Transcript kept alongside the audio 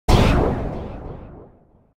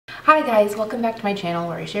Hi guys, welcome back to my channel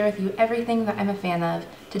where I share with you everything that I'm a fan of.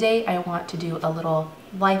 Today I want to do a little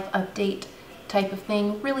life update type of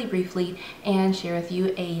thing really briefly and share with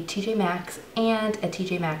you a TJMaxx and a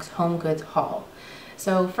TJMaxx home goods haul.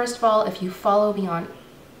 So first of all, if you follow me on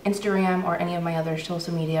Instagram or any of my other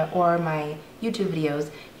social media or my YouTube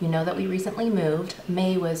videos, you know that we recently moved.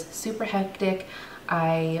 May was super hectic.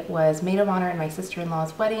 I was maid of honor in my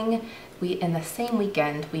sister-in-law's wedding. In the same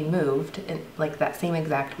weekend we moved, in like that same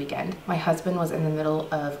exact weekend. My husband was in the middle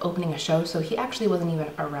of opening a show, so he actually wasn't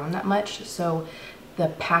even around that much. So the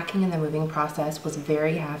packing and the moving process was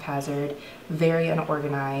very haphazard, very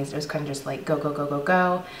unorganized. It was kind of just like go, go, go, go,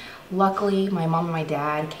 go. Luckily, my mom and my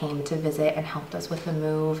dad came to visit and helped us with the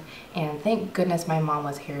move, and thank goodness my mom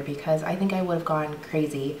was here because I think I would have gone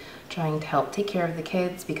crazy trying to help take care of the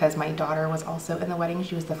kids because my daughter was also in the wedding.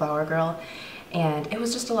 She was the flower girl, and it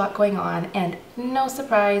was just a lot going on. And no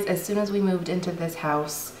surprise, as soon as we moved into this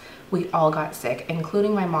house, we all got sick,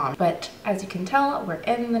 including my mom. But as you can tell, we're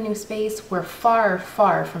in the new space. We're far,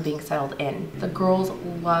 far from being settled in. The girls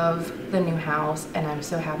love the new house, and I'm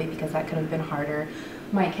so happy because that could have been harder.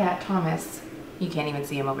 My cat Thomas, you can't even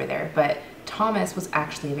see him over there, but Thomas was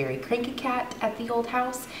actually a very cranky cat at the old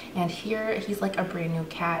house, and here he's like a brand new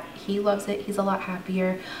cat. He loves it. He's a lot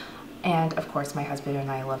happier. And of course my husband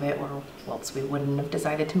and I love it, or else we wouldn't have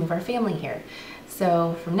decided to move our family here.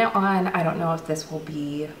 So from now on, I don't know if this will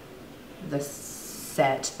be the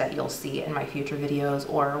set that you'll see in my future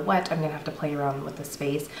videos or what. I'm gonna have to play around with the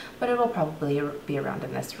space, but it'll probably be around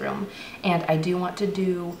in this room. And I do want to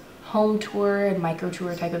do home tour and micro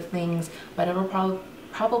tour type of things, but it'll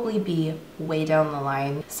probably be way down the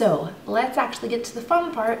line. So let's actually get to the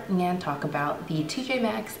fun part and talk about the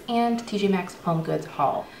TJMaxx and TJMaxx home goods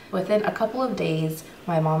haul. Within a couple of days,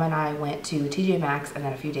 my mom and I went to TJMaxx, and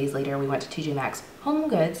then a few days later we went to TJMaxx home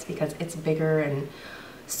goods because it's bigger and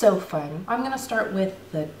so fun. I'm gonna start with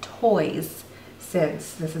the toys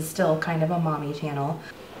since this is still kind of a mommy channel.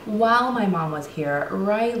 While my mom was here,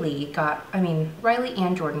 Riley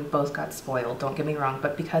and Jordan both got spoiled, don't get me wrong,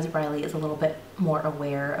 but because Riley is a little bit more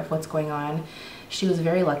aware of what's going on, she was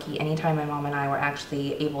very lucky anytime my mom and I were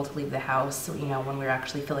actually able to leave the house, you know, when we were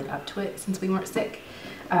actually feeling up to it since we weren't sick.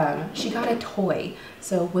 She got a toy.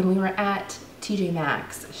 So when we were at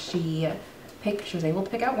TJMaxx, she was able to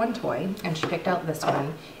pick out one toy, and she picked out this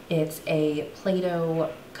one. It's a Play-Doh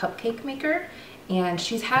cupcake maker. And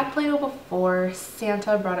she's had Play-Doh before.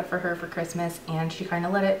 Santa brought it for her for Christmas and she kind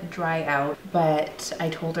of let it dry out. But I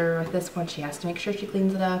told her with this one she has to make sure she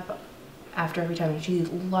cleans it up after every time, and she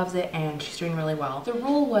loves it and she's doing really well. The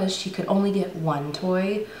rule was she could only get one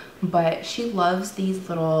toy, but she loves these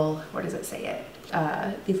little, where does it say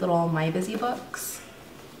it? These little My Busy books.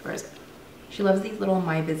 Where is it? She loves these little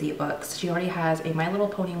My Busy books. She already has a My Little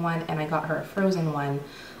Pony one, and I got her a Frozen one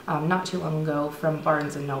not too long ago from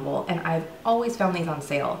Barnes & Noble, and I've always found these on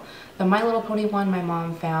sale. The My Little Pony one my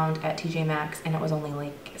mom found at TJMaxx, and it was only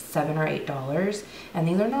like $7 or $8, and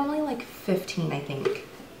these are normally like $15, I think.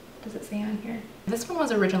 Does it say on here? This one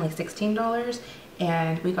was originally $16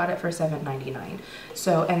 and we got it for $7.99.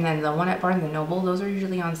 So, and then the one at Barnes & Noble, those are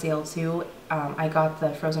usually on sale too. I got the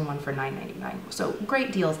Frozen one for $9.99. So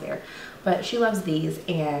great deals there. But she loves these,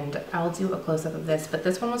 and I'll do a close-up of this, but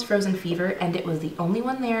this one was Frozen Fever, and it was the only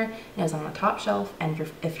one there, and it was on the top shelf. And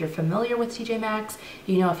if you're familiar with TJMaxx,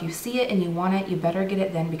 you know if you see it and you want it, you better get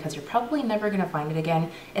it then because you're probably never gonna find it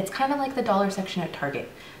again. It's kind of like the dollar section at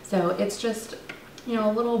Target. So it's just, you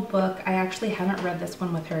know, a little book. I actually haven't read this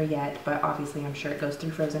one with her yet, but obviously I'm sure it goes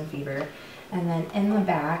through Frozen Fever. And then in the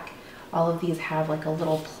back, all of these have like a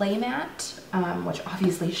little play mat, which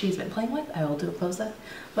obviously she's been playing with. I will do a close-up.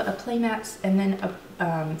 But a play mat, and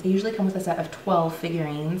then they usually come with a set of 12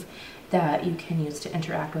 figurines that you can use to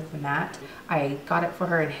interact with the mat. I got it for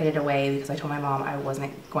her and hid it away because I told my mom I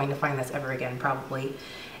wasn't going to find this ever again, probably.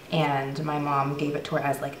 And my mom gave it to her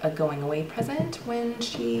as like a going away present when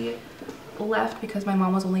she left because my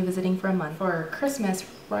mom was only visiting for a month. For Christmas,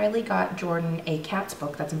 Riley got Jordan a Cats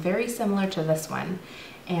book that's very similar to this one.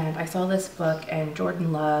 And I saw this book, and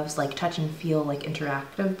Jordan loves like touch and feel, like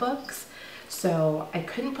interactive books. So I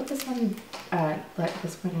couldn't put this one, let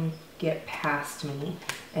this one get past me.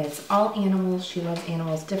 It's all animals. She loves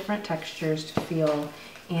animals, different textures to feel,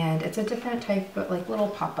 and it's a different type of like little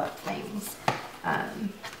pop-up things.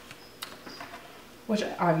 Which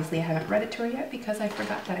obviously I haven't read it to her yet because I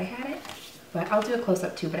forgot that I had it. But I'll do a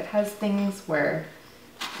close-up too, but it has things where,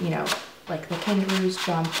 you know, like the kangaroos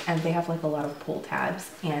jump, and they have like a lot of pull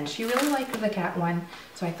tabs, and she really liked the cat one,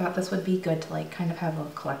 so I thought this would be good to like kind of have a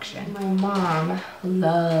collection. My mom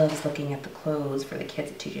loves looking at the clothes for the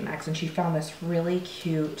kids at TJMaxx, and she found this really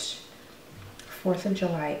cute 4th of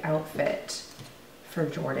July outfit for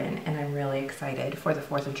Jordan, and I'm really excited for the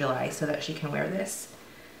 4th of July so that she can wear this.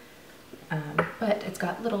 But it's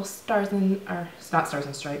got little stars and, or it's not stars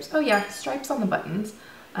and stripes. Oh yeah, stripes on the buttons.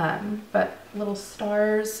 But little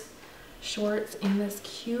stars, shorts, and this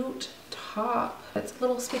cute top. It's a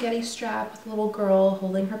little spaghetti strap with a little girl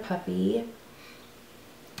holding her puppy.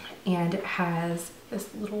 And it has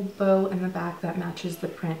this little bow in the back that matches the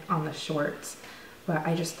print on the shorts. But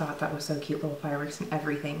I just thought that was so cute, little fireworks and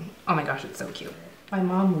everything. Oh my gosh, it's so cute. My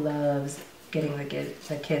mom loves getting the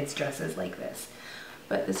kids dresses like this.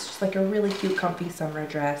 But it's just like a really cute, comfy summer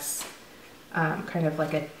dress, kind of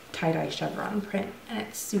like a tie-dye chevron print, and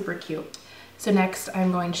it's super cute. So next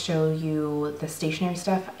I'm going to show you the stationery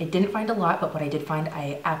stuff. I didn't find a lot, but what I did find,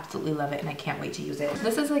 I absolutely love it and I can't wait to use it.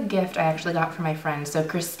 This is a gift I actually got from my friend. So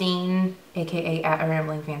Christine, aka at a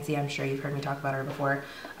Rambling Fancy, I'm sure you've heard me talk about her before.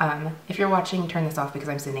 If you're watching, turn this off because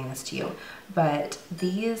I'm sending this to you. But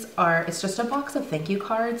these are, it's just a box of thank you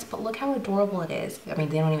cards, but look how adorable it is. I mean,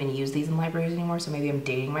 they don't even use these in libraries anymore, so maybe I'm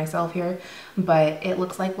dating myself here, but it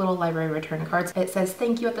looks like little library return cards. It says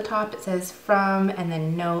thank you at the top, it says from, and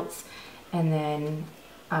then notes, and then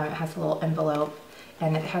it has a little envelope,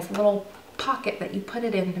 and it has a little pocket that you put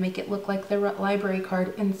it in to make it look like the library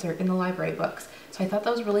card insert in the library books. So I thought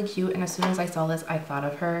that was really cute, and as soon as I saw this, I thought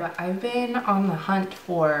of her. But I've been on the hunt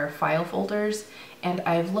for file folders, and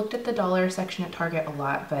I've looked at the dollar section at Target a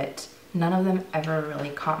lot, but none of them ever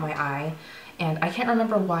really caught my eye. And I can't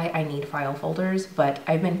remember why I need file folders, but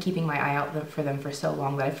I've been keeping my eye out for them for so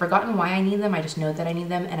long that I've forgotten why I need them. I just know that I need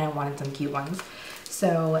them, and I wanted some cute ones.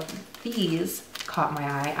 So these caught my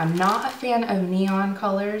eye. I'm not a fan of neon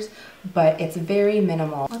colors, but it's very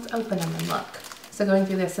minimal. Let's open them and look. So going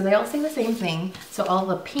through this, so they all say the same thing. So all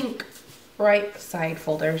the pink right side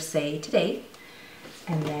folders say today,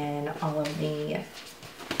 and then all of the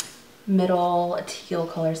middle teal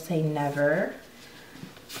colors say never,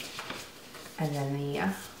 and then the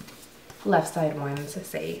left side ones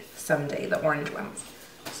say someday, the orange ones.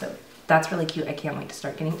 So that's really cute. I can't wait to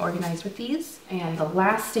start getting organized with these. And the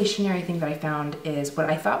last stationery thing that I found is what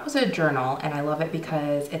I thought was a journal, and I love it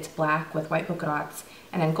because it's black with white polka dots,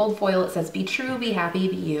 and in gold foil it says be true, be happy,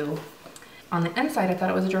 be you. On the inside I thought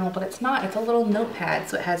it was a journal, but it's not. It's a little notepad.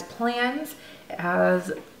 So it has plans, it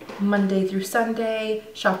has Monday through Sunday,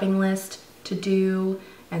 shopping list, to do,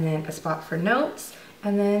 and then a spot for notes,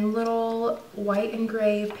 and then little white and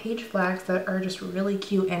gray page flags that are just really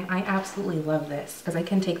cute. And I absolutely love this because I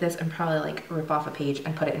can take this and probably like rip off a page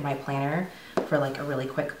and put it in my planner for like a really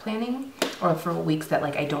quick planning, or for weeks that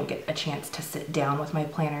like I don't get a chance to sit down with my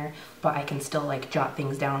planner, but I can still like jot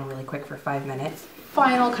things down really quick for 5 minutes.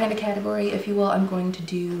 Final kind of category, if you will, I'm going to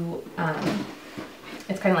do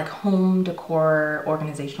it's kind of like home decor,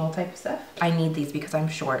 organizational type stuff. I need these because I'm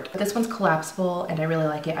short. This one's collapsible and I really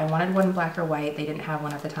like it. I wanted one black or white. They didn't have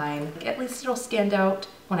one at the time. At least it'll stand out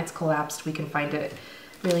when it's collapsed. We can find it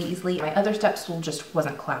really easily. My other step stool just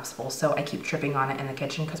wasn't collapsible, so I keep tripping on it in the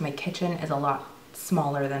kitchen because my kitchen is a lot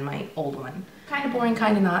smaller than my old one. Kind of boring,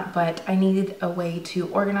 kind of not, but I needed a way to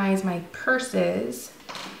organize my purses,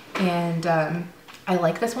 and I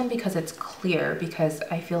like this one because it's clear, because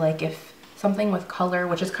I feel like if something with color,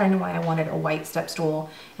 which is kind of why I wanted a white step stool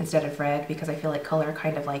instead of red, because I feel like color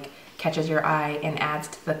kind of like catches your eye and adds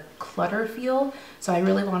to the clutter feel. So I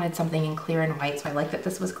really wanted something in clear and white. So I like that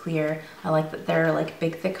this was clear. I like that they're like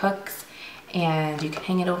big thick hooks and you can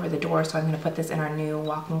hang it over the door. So I'm going to put this in our new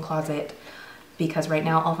walk-in closet, because right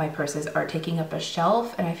now all my purses are taking up a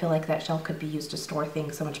shelf, and I feel like that shelf could be used to store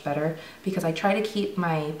things so much better, because I try to keep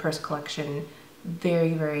my purse collection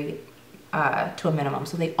very to a minimum,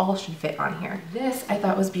 so they all should fit on here. This I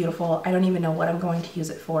thought was beautiful. I don't even know what I'm going to use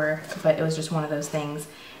it for, but it was just one of those things.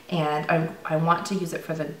 And I want to use it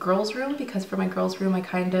for the girls' room, because for my girls' room I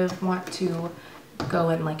kind of want to go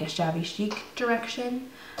in like a shabby chic direction.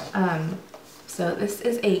 So this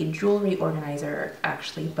is a jewelry organizer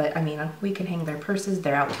actually, but I mean, we can hang their purses,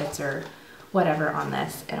 their outfits, or whatever on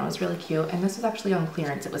this, and it was really cute. And this was actually on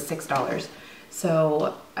clearance. It was $6.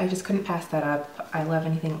 So I just couldn't pass that up. I love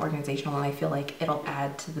anything organizational, and I feel like it'll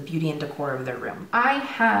add to the beauty and decor of their room. I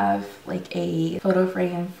have like a photo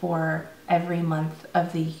frame for every month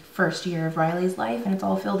of the first year of Riley's life, and it's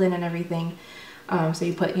all filled in and everything. So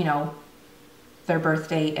you put, you know, their birth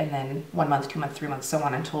date, and then 1 month, 2 months, 3 months, so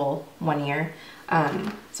on until 1 year.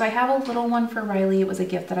 So I have a little one for Riley. It was a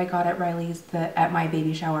gift that I got at at my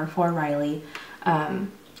baby shower for Riley.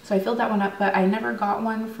 So I filled that one up, but I never got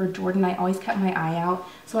one for Jordan. I always kept my eye out.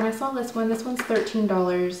 So when I saw this one's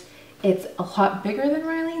 $13. It's a lot bigger than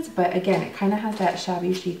Riley's, but again, it kind of has that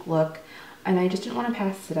shabby chic look, and I just didn't want to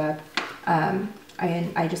pass it up.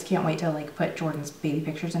 I just can't wait to like put Jordan's baby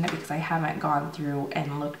pictures in it because I haven't gone through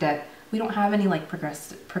and looked at, we don't have any like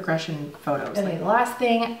progression photos. Okay, the last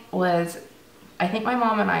thing was, I think my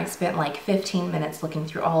mom and I spent like 15 minutes looking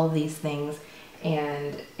through all of these things,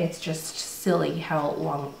 and it's just silly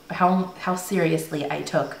how seriously I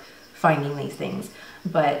took finding these things.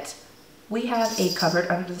 But we have a cupboard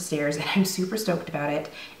under the stairs and I'm super stoked about it.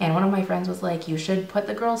 And one of my friends was like, you should put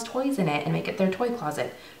the girls' toys in it and make it their toy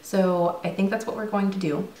closet. So I think that's what we're going to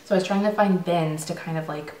do. So I was trying to find bins to kind of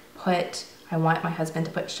like put, I want my husband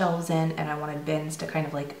to put shelves in, and I wanted bins to kind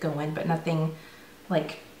of like go in, but nothing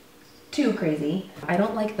like too crazy. I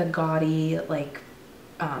don't like the gaudy like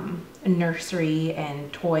nursery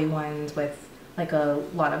and toy ones with like a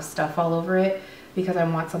lot of stuff all over it, because I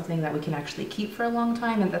want something that we can actually keep for a long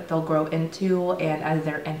time and that they'll grow into, and as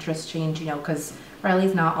their interests change, you know, because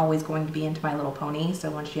Riley's not always going to be into My Little Pony,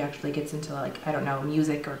 so once she actually gets into like, I don't know,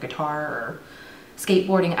 music or guitar or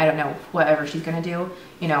skateboarding, I don't know, whatever she's gonna do,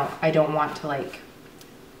 you know, I don't want to like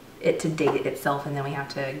it to date itself and then we have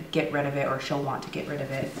to get rid of it, or she'll want to get rid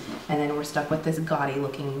of it, and then we're stuck with this gaudy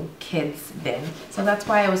looking kids bin. So that's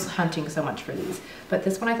why I was hunting so much for these. But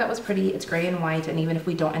this one I thought was pretty. It's gray and white, and even if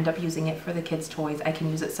we don't end up using it for the kids' toys, I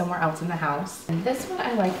can use it somewhere else in the house. And this one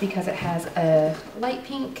I like because it has a light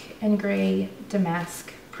pink and gray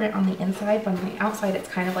damask print on the inside, but on the outside it's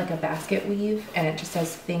kind of like a basket weave, and it just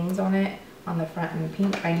has things on it on the front in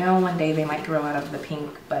pink. I know one day they might grow out of the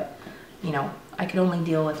pink, but you know, I could only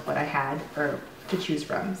deal with what I had or to choose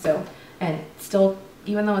from. So, and still,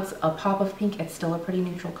 even though it's a pop of pink, it's still a pretty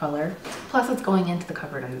neutral color. Plus it's going into the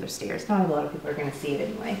cupboard under the stairs. Not a lot of people are gonna see it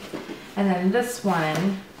anyway. And then this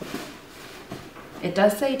one, it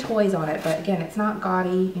does say toys on it, but again, it's not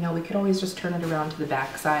gaudy. You know, we could always just turn it around to the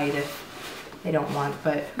back side if they don't want,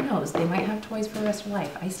 but who knows, they might have toys for the rest of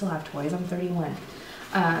life. I still have toys, I'm 31.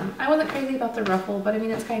 I wasn't crazy about the ruffle, but I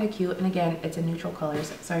mean, it's kind of cute. And again, it's a neutral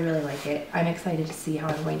colors, so I really like it. I'm excited to see how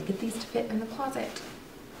I'm going to get these to fit in the closet.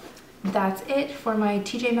 That's it for my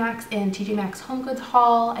TJMaxx and TJMaxx Home Goods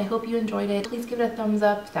haul. I hope you enjoyed it. Please give it a thumbs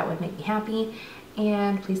up, that would make me happy.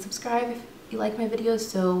 And please subscribe if you like my videos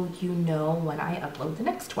so you know when I upload the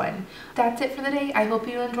next one. That's it for the day. I hope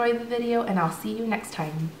you enjoyed the video, and I'll see you next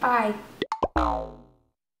time. Bye!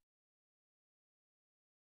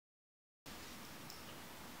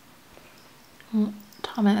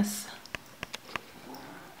 Thomas.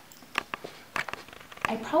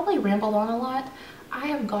 I probably rambled on a lot. I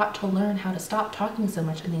have got to learn how to stop talking so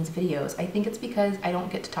much in these videos. I think it's because I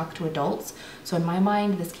don't get to talk to adults. So in my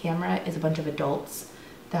mind, this camera is a bunch of adults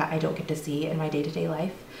that I don't get to see in my day-to-day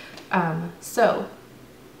life. So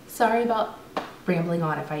sorry about rambling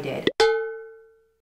on if I did.